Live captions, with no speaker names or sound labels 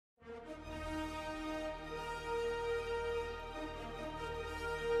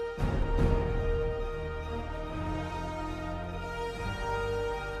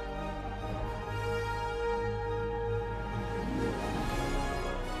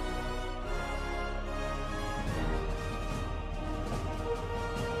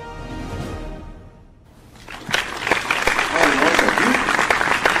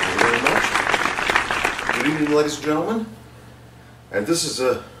evening, ladies and gentlemen. And this is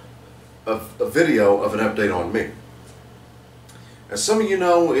a video of an update on me. As some of you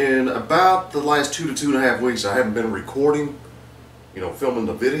know, in about the last 2 to 2.5 weeks, I haven't been recording, filming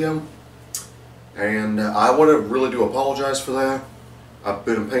the video. And I want to really do apologize for that. I've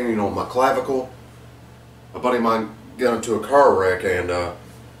been in pain on my clavicle. A buddy of mine got into a car wreck and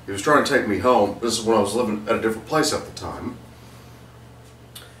he was trying to take me home. This is when I was living at a different place at the time.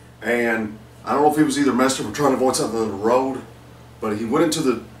 And I don't know if he was either messed up or trying to avoid something on the road, but he went into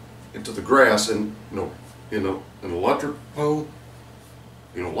the grass and in an electric pole,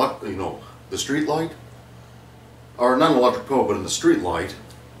 the street light, or not an electric pole, but in the street light,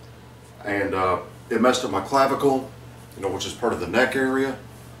 and it messed up my clavicle, which is part of the neck area,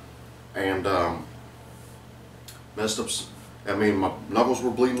 and messed up. My knuckles were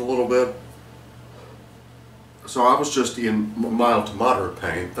bleeding a little bit. So I was just in mild to moderate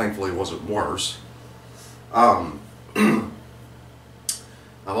pain. Thankfully it wasn't worse. I've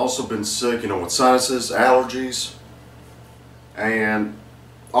also been sick, with sinuses, allergies, and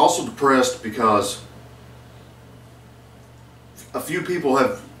also depressed because a few people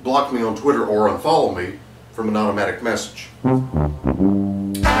have blocked me on Twitter or unfollowed me from an automatic message. Now, I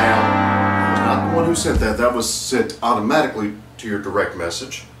was not the one who sent that. That was sent automatically to your direct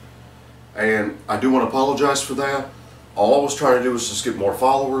message. And I do want to apologize for that. All I was trying to do was just get more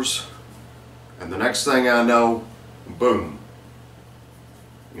followers, and the next thing I know, boom,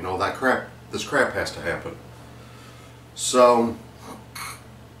 this crap has to happen. So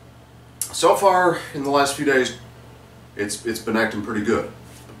far in the last few days, it's been acting pretty good,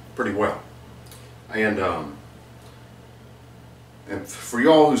 pretty well, and for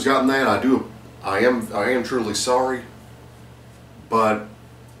y'all who's gotten that, I am truly sorry, but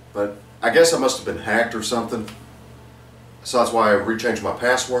I guess I must have been hacked or something, so that's why I rechanged my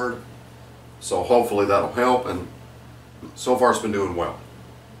password, so hopefully that'll help, and so far it's been doing well.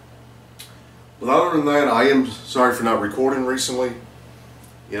 But other than that, I am sorry for not recording recently.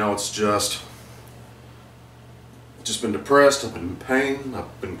 It's just been depressed, I've been in pain,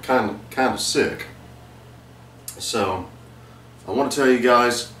 I've been kind of sick. So I want to tell you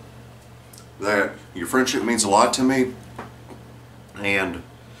guys that your friendship means a lot to me, and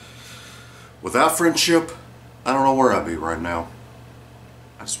without friendship, I don't know where I'd be right now.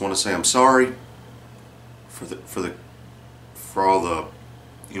 I just want to say I'm sorry for all the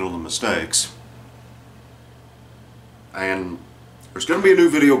the mistakes. And there's going to be a new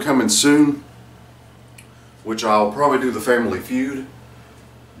video coming soon, which I'll probably do the Family Feud,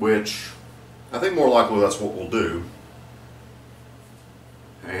 which I think more likely that's what we'll do.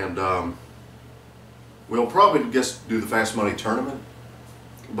 And we'll probably just do the Fast Money Tournament.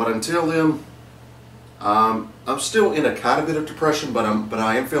 But until then, I'm still in a kind of bit of depression, but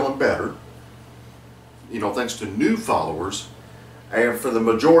I am feeling better. Thanks to new followers, and for the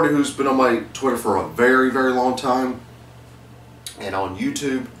majority who's been on my Twitter for a very, very long time, and on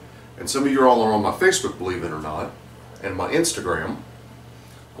YouTube, and some of you all are on my Facebook, believe it or not, and my Instagram.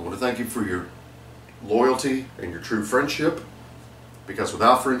 I want to thank you for your loyalty and your true friendship, because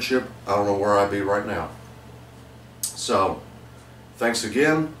without friendship, I don't know where I'd be right now. So, thanks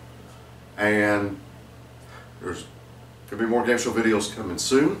again, and there's going to be more game show videos coming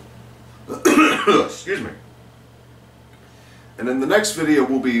soon. Excuse me. And then the next video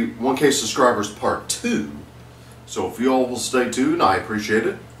will be 1K subscribers part 2. So if you all will stay tuned, I appreciate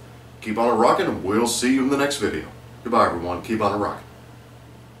it. Keep on rocking, and we'll see you in the next video. Goodbye, everyone. Keep on rocking.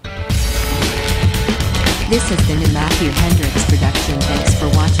 This has been a Matthew Hendricks production. Thanks for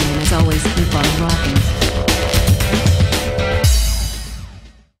watching, and as always, keep on rocking.